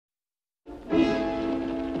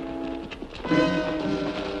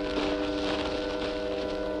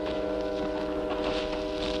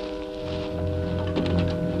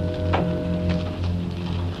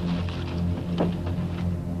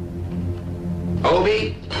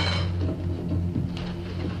Obie?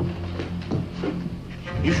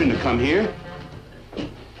 You shouldn't have come here. You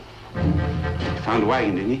found a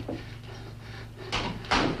wagon, didn't you?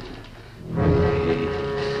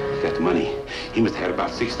 He got the money. He must have had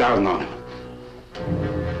about 6,000 on him.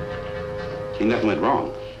 Ain't nothing went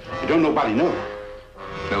wrong. You don't nobody know.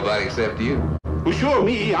 Nobody except you. Well, sure,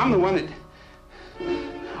 me. I'm the one that...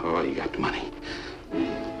 Oh, you got the money.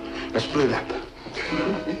 Let's split it up.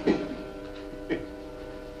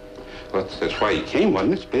 Well, that's why you came,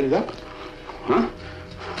 wasn't it? Split it up? Huh?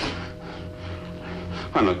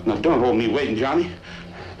 Well, now, don't hold me waiting, Johnny.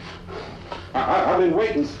 I've been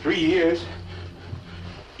waiting 3 years.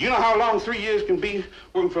 You know how long 3 years can be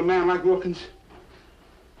working for a man like Wilkins?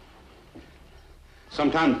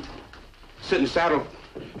 Sometimes sit in the saddle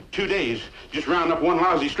 2 days, just round up one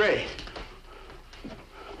lousy stray.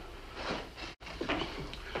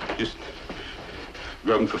 Just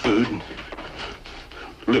grubbing for food and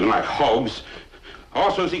living like hogs.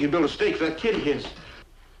 All so he can build a stake for that kid of his.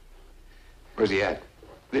 Where's he at?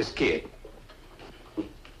 This kid.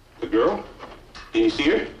 The girl? Didn't you see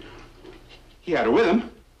her? He had her with him.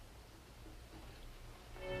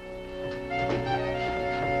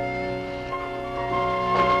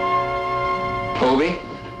 Obie?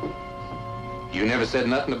 You never said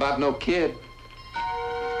nothing about no kid.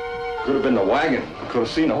 Could have been the wagon. Could have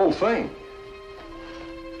seen the whole thing.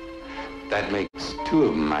 That makes two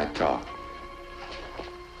of them might talk.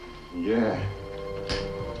 Yeah.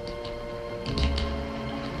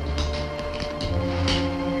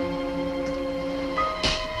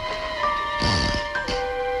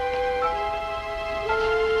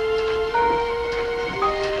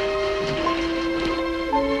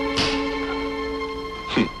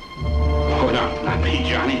 Oh, no, not me,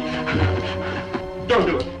 Johnny. Don't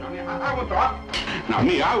do it, Johnny. I won't talk. Not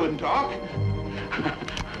me, I wouldn't talk.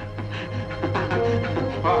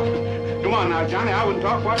 Oh, come on now, Johnny. I wouldn't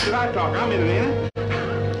talk. Why should I talk? I'm in it, ain't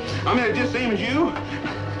it? I'm in it just same as you.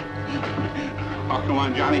 Oh, come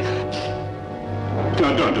on, Johnny.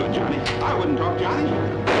 No, don't do it, Johnny. I wouldn't talk, Johnny.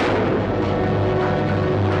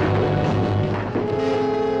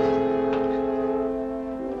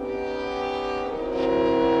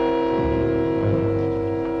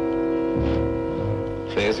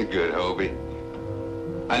 There's a good Obie.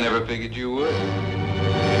 I never figured you would.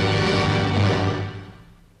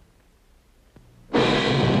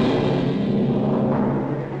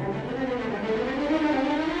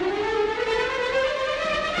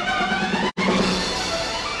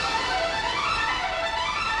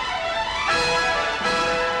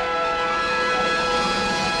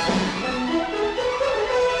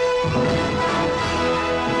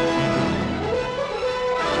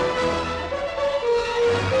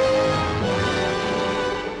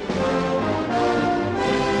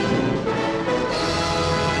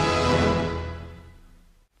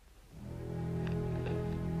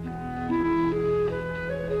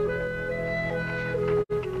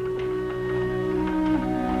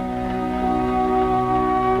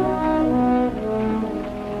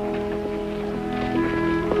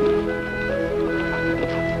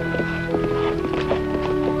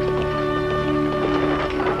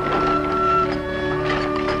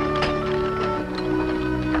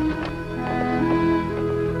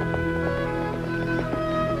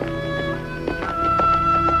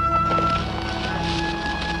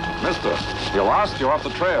 You lost? You're off the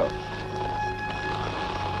trail.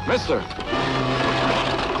 Mister!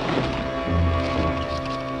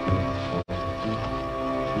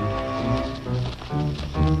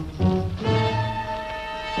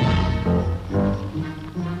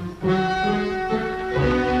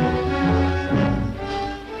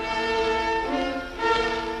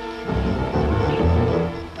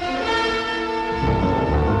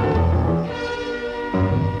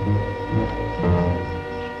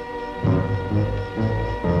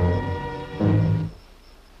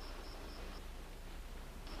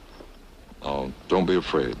 Don't be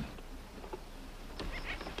afraid.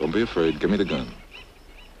 Don't be afraid. Give me the gun.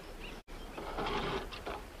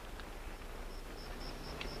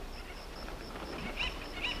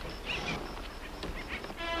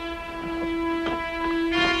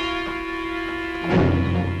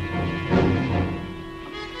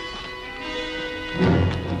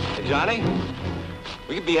 Hey, Johnny,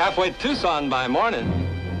 we could be halfway to Tucson by morning.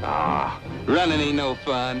 Ah, running ain't no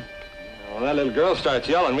fun. Well, that little girl starts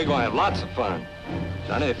yelling, we're gonna have lots of fun.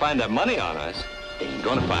 Johnny, they find that money on us. They ain't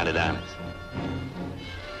gonna find it on us.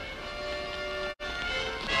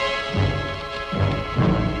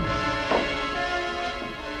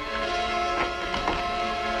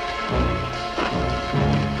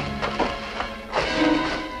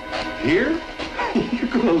 Here? You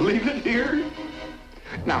gonna leave it here?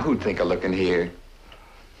 Now, who'd think of looking here?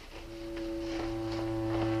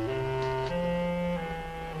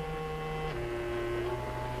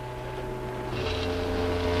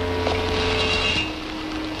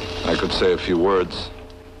 I could say a few words.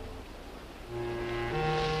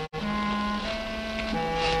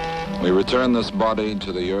 We return this body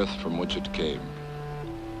to the earth from which it came.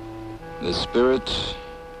 This spirit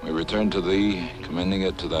we return to thee, commending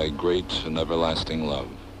it to thy great and everlasting love.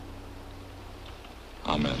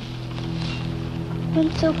 Amen.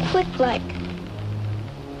 Went so quick like.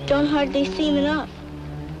 Don't hardly seem enough.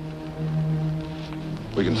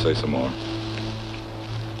 We can say some more.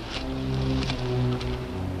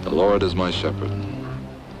 The Lord is my shepherd,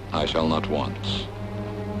 I shall not want.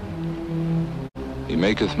 He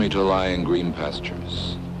maketh me to lie in green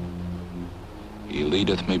pastures. He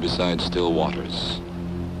leadeth me beside still waters.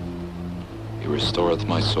 He restoreth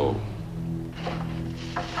my soul.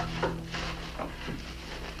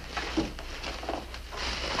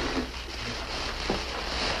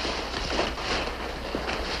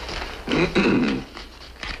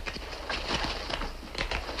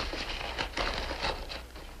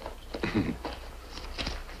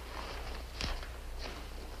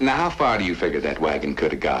 Now, how far do you figure that wagon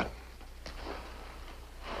could have got?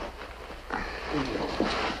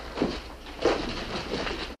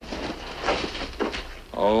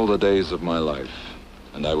 All the days of my life,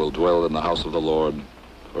 and I will dwell in the house of the Lord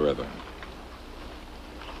forever.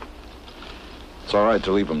 It's all right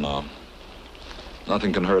to leave him now.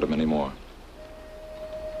 Nothing can hurt him anymore.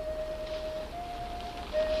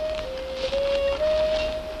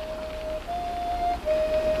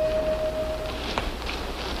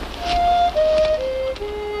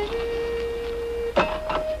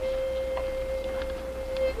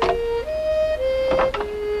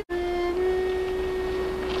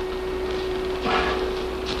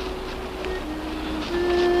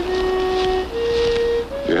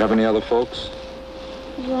 Do you have any other folks?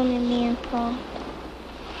 There's only me and Paul.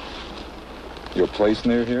 Your place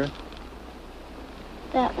near here?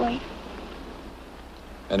 That way.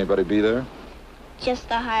 Anybody be there? Just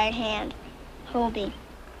the hired hand. Hobie.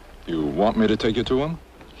 You want me to take you to him?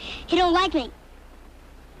 He don't like me.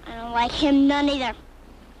 I don't like him none either.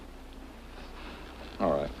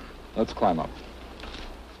 All right, let's climb up.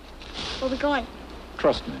 Where we going?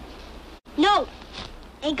 Trust me. No!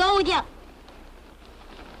 Ain't going with you.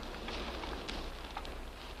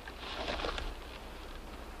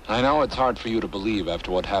 I know it's hard for you to believe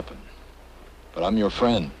after what happened, but I'm your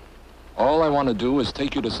friend. All I want to do is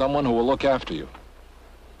take you to someone who will look after you.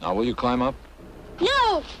 Now, will you climb up?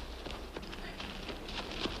 No!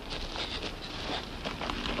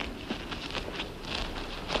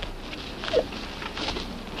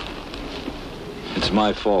 It's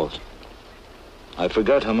my fault. I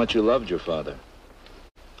forgot how much you loved your father.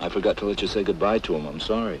 I forgot to let you say goodbye to him. I'm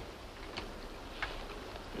sorry.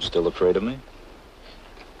 You're still afraid of me?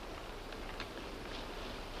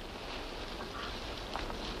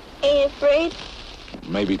 Ain't afraid?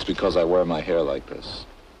 Maybe it's because I wear my hair like this.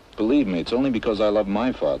 Believe me, it's only because I love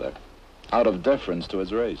my father, out of deference to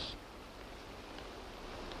his race.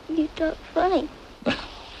 You talk funny.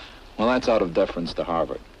 Well, that's out of deference to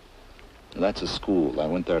Harvard. That's a school. I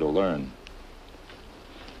went there to learn.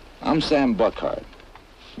 I'm Sam Buckhart.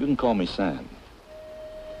 You can call me Sam.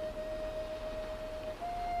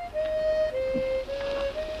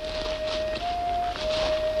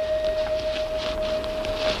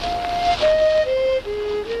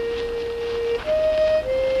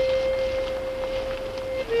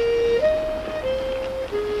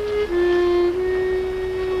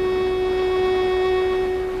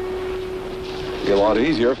 Be a lot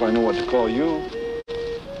easier if I knew what to call you.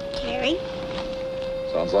 Terry?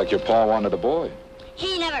 Sounds like your pa wanted a boy.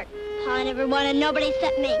 He never. Pa never wanted nobody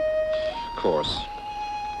except me. Of course.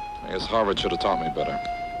 I guess Harvard should have taught me better.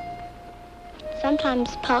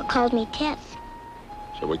 Sometimes Pa calls me Tess.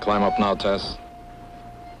 Shall we climb up now, Tess?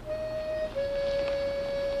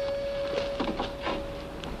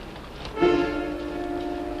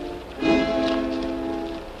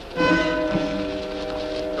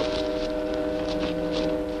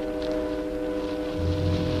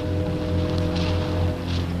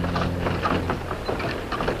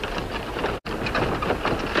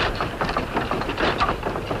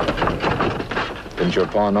 Didn't your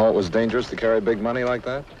pa know it was dangerous to carry big money like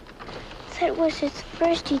that? Said it was his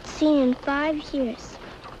first he'd seen in 5 years.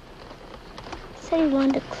 Said he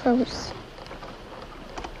wanted it close,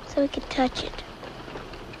 so he could touch it.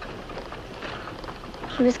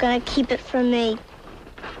 He was gonna keep it from me.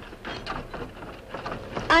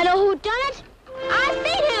 I know who done it. I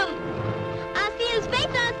seen him. I seen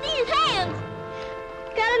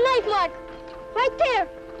right there.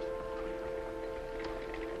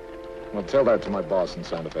 Well, tell that to my boss in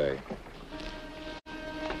Santa Fe.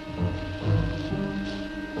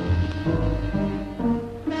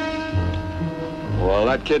 Well,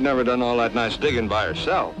 that kid never done all that nice digging by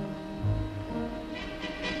herself.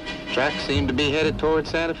 Tracks seem to be headed toward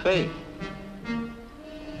Santa Fe.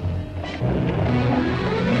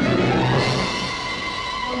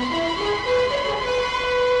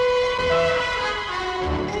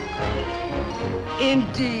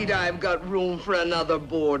 Indeed, I've got room for another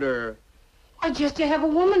boarder. Why, just to have a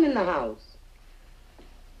woman in the house.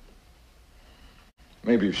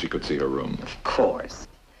 Maybe if she could see her room. Of course.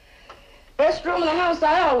 Best room in the house,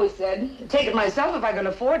 I always said. I'd take it myself if I could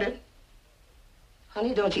afford it.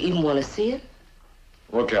 Honey, don't you even want to see it?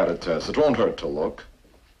 Look at it, Tess. It won't hurt to look.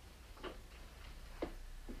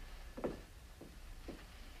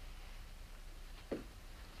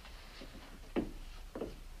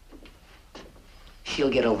 She'll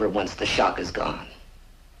get over it once the shock is gone.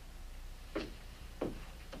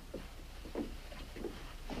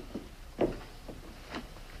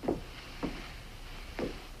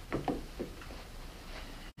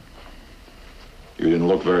 You didn't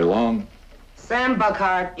look very long. Sam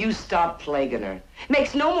Buckhart, you stop plaguing her.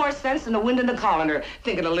 Makes no more sense than the wind in the colander,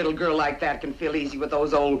 thinking a little girl like that can feel easy with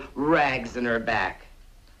those old rags in her back.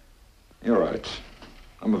 You're right.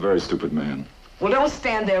 I'm a very stupid man. Well, don't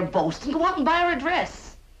stand there boasting. Go out and buy her a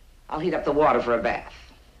dress. I'll heat up the water for a bath.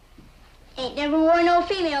 Ain't never worn no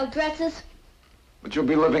female dresses. But you'll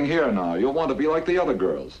be living here now. You'll want to be like the other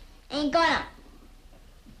girls. Ain't gonna.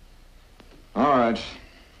 All right.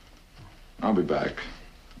 I'll be back.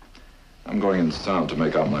 I'm going into town to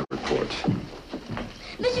make out my report.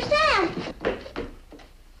 Mr. Sam!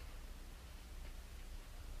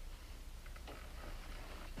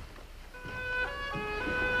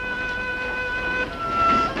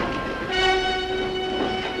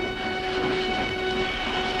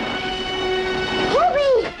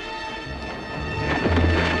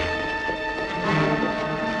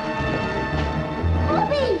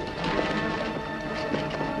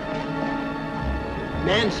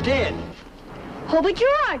 Man's dead. Hobie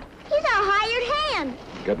Gerard. He's our hired hand.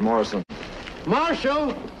 Get Morrison.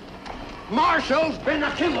 Marshal! Marshal's been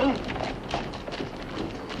a killing.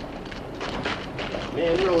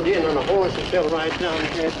 Man rode in on a horse and fell right down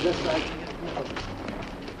dead just like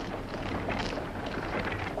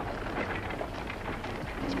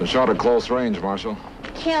It's been shot at close range, Marshal.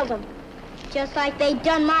 Killed him. Just like they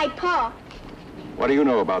done my pa. What do you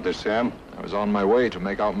know about this, Sam? I was on my way to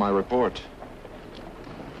make out my report.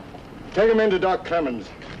 Take him into Doc Clemens.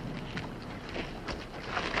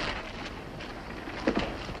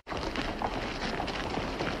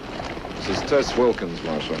 This is Tess Wilkins,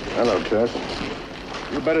 Marshal. Hello, Tess.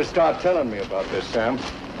 You better start telling me about this, Sam.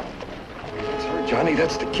 That's her, Johnny.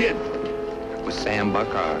 That's the kid. That was Sam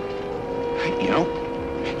Buckhart. You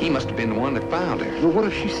know, he must have been the one that found her. Well, what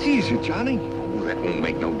if she sees you, Johnny? Oh, that won't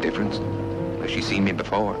make no difference. Unless she's seen me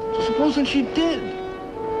before. So supposing she did?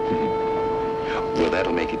 Well,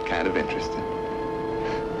 that'll make it kind of interesting.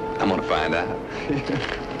 I'm gonna find out.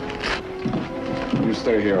 You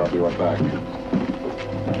stay here. I'll be right back.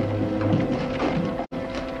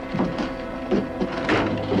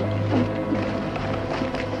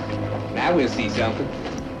 Now we'll see something.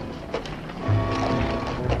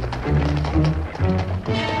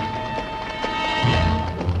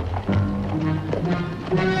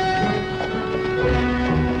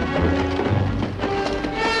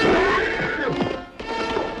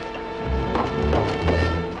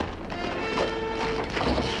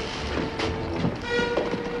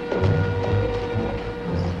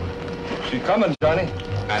 Coming, Johnny.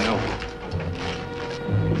 I know.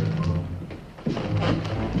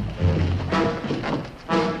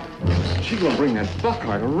 She's gonna bring that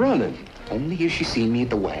Buckhart running. Only if she seen me at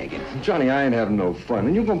the wagon. Johnny, I ain't having no fun,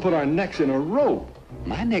 and you're gonna put our necks in a rope.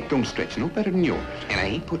 My neck don't stretch no better than yours, and I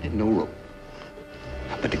ain't putting it in no rope.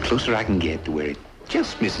 But the closer I can get to where it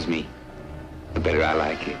just misses me, the better I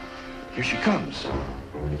like it. Here she comes.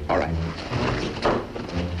 All right.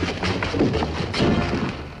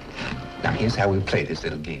 Now, here's how we'll play this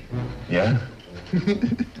little game. Yeah?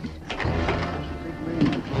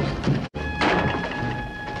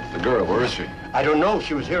 The girl, where is she? I don't know.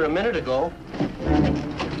 She was here a minute ago.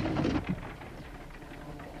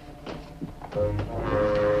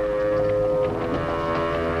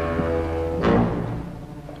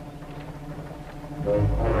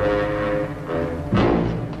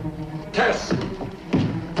 Tess!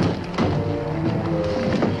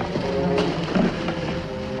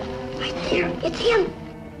 It's him.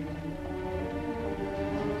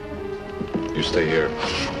 You stay here.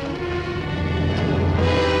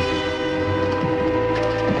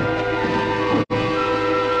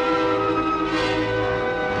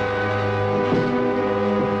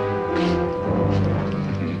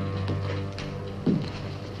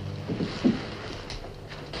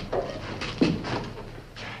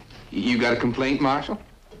 You got a complaint, Marshal?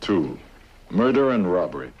 2. Murder and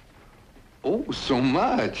robbery. Oh, so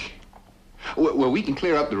much. Well, we can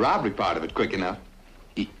clear up the robbery part of it quick enough.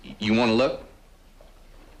 You want to look?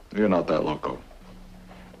 You're not that loco.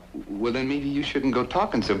 Well, then maybe you shouldn't go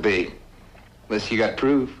talking so big. Unless you got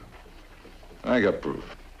proof. I got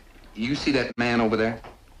proof. You see that man over there?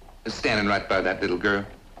 Standing right by that little girl?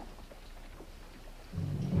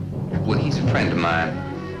 Well, he's a friend of mine.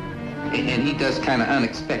 And he does kind of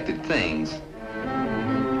unexpected things.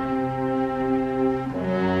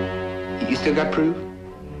 You still got proof?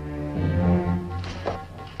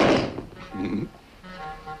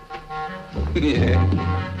 Yeah.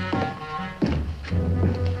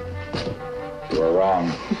 You were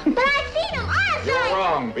wrong. But I seen him. You were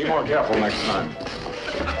wrong. Be more careful next time.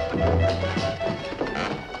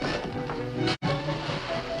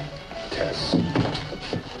 Tess.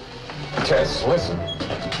 Tess, listen.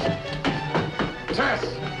 Tess!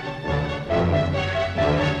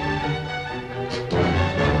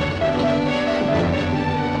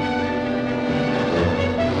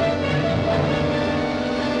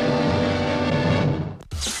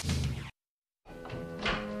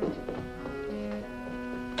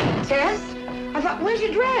 Tess? I thought, where's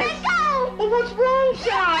your dress? Let go! Well, what's wrong,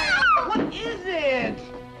 child? No! What is it?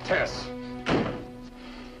 Tess.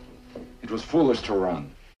 It was foolish to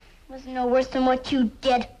run. It was no worse than what you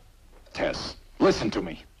did. Tess, listen to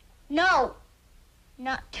me. No,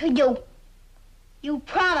 not to you. You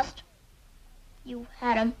promised. You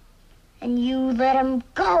had him, and you let him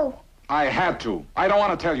go. I had to. I don't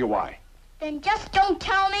want to tell you why. Then just don't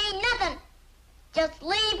tell me nothing. Just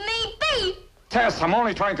leave me be. Tess, I'm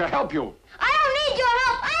only trying to help you. I don't need your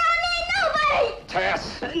help. I don't need nobody.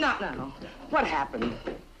 Tess! No. What happened?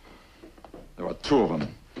 There were 2 of them.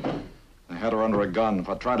 They had her under a gun. If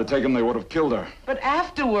I tried to take them, they would have killed her. But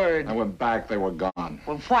afterward... I went back, they were gone.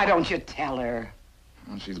 Well, why don't you tell her?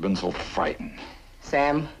 Well, she's been so frightened.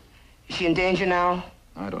 Sam, is she in danger now?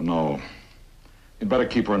 I don't know. You'd better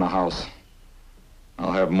keep her in the house.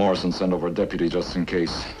 I'll have Morrison send over a deputy just in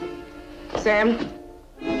case. Sam,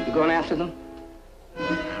 you going after them?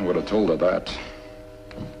 I would have told her that.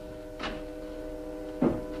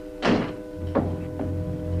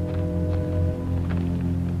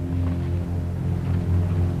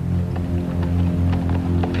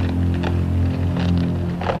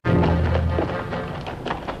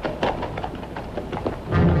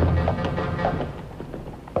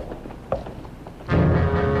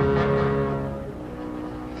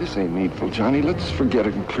 This ain't needful, Johnny. Let's forget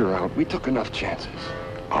it and clear out. We took enough chances.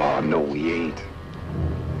 Oh, no, we ain't.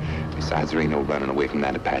 Besides, there ain't no running away from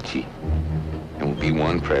that Apache. There won't be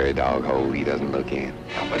one prairie dog hole he doesn't look in.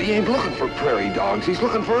 Yeah, but he ain't looking for prairie dogs. He's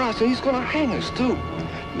looking for us, and he's gonna hang us, too.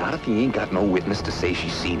 Not if he ain't got no witness to say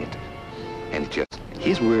she's seen it. And it's just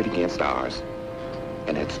his word against ours.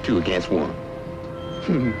 And that's 2 against 1.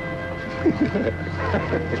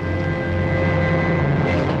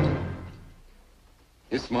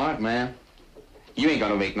 You're smart, man. You ain't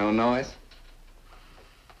gonna make no noise.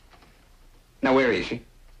 Now, where is she?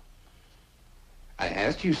 I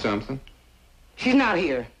asked you something. She's not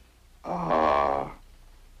here. Oh,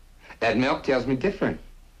 that milk tells me different.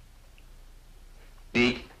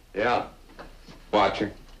 Deke? Yeah. Watch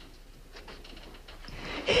her.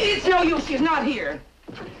 It's no use. She's not here.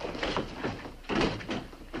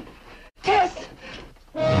 Tess!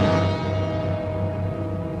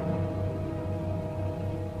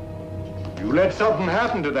 You let something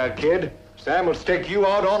happen to that kid, Sam will stick you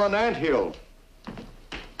out on an anthill.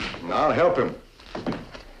 And I'll help him.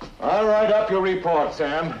 I'll write up your report,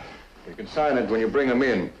 Sam. You can sign it when you bring him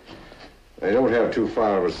in. They don't have too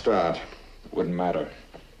far of a start. Wouldn't matter.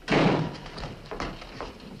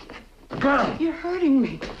 You're hurting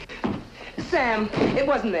me. Sam, it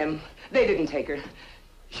wasn't them. They didn't take her.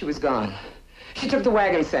 She was gone. She took the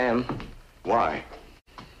wagon, Sam. Why?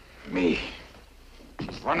 Me.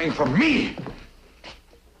 She's running from me!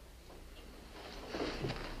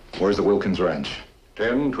 Where's the Wilkins Ranch?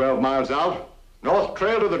 10, 12 miles out. North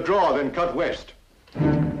trail to the draw, then cut west.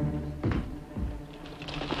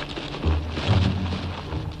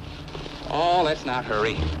 Oh, let's not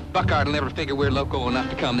hurry. Buckhart will never figure we're loco enough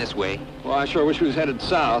to come this way. Well, I sure wish we was headed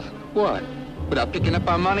south. What? Without picking up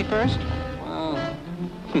our money first? Well,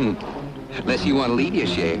 Unless you want to leave your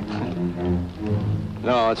share.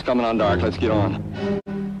 no, it's coming on dark. Let's get on.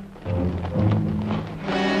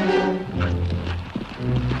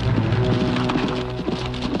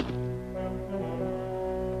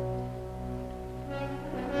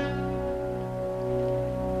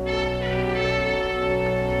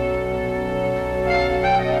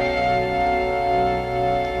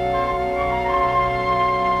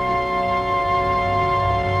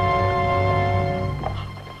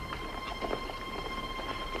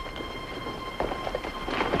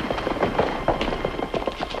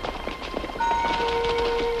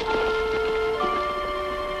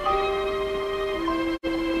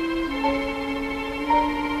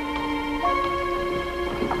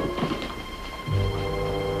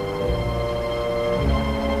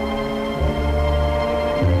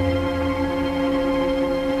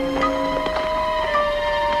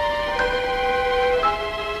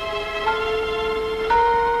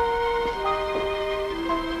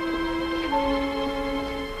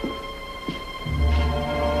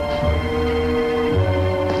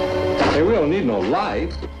 don't need no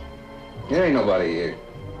light. There ain't nobody here.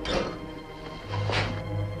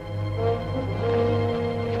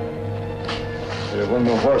 There wasn't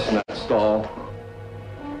no horse in that stall.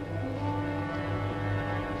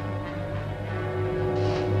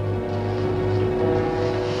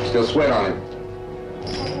 Still sweat on him.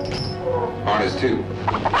 On his too.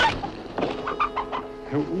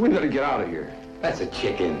 We gotta get out of here. That's a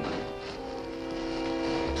chicken.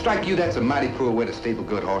 Strike you, that's a mighty poor way to stable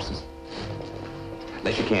good horses.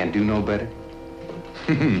 Unless you can't do no better.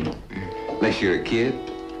 Unless you're a kid.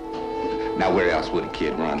 Now, where else would a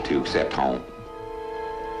kid run to except home?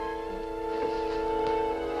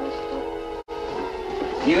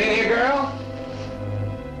 You in here, girl?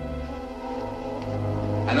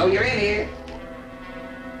 I know you're in here.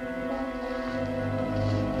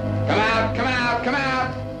 Come out, come out, come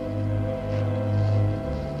out.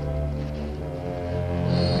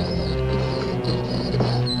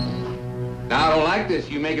 Now, I don't like this.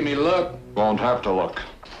 You making me look. Won't have to look.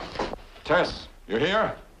 Tess, you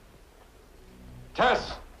here?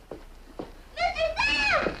 Tess! Mr.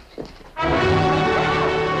 Sam!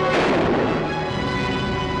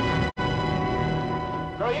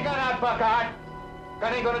 Throw your gun out, Buckhart.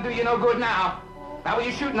 Gun ain't gonna do you no good now. Now with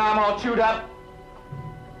your shooting arm all chewed up.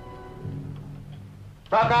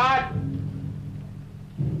 Buckhart!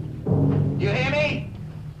 You hear me?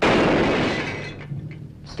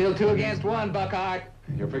 Still 2 against 1, Buckhart.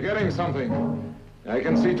 You're forgetting something. I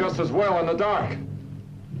can see just as well in the dark.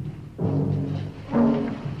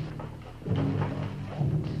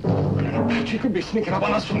 Apache could be sneaking up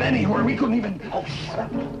on us from anywhere. We couldn't even... Oh, shut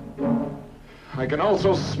up. I can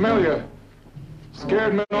also smell you.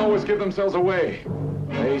 Scared men always give themselves away.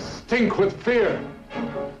 They stink with fear.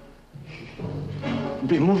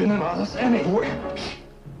 Be moving in on us anywhere.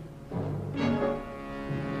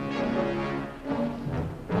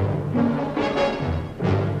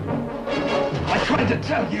 I tried to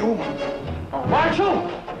tell you. Marshal!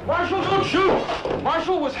 Marshal, don't shoot!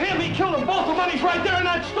 Marshal was him. He killed them both. The money's right there in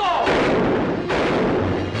that stall.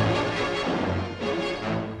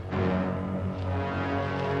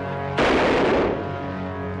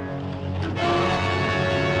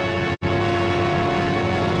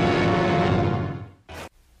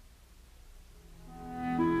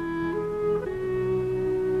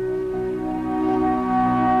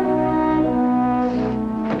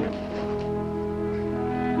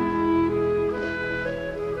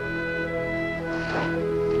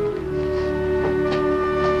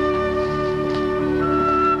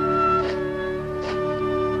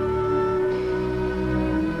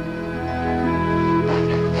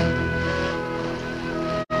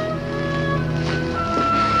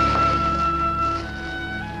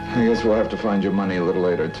 I guess we'll have to find your money a little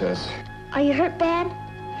later, Tess. Are you hurt bad?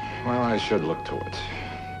 Well, I should look to it.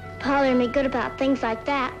 Bothering me good about things like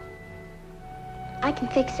that. I can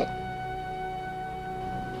fix it.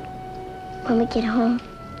 When we get home.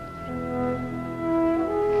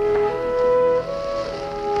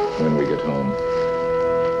 When we get home.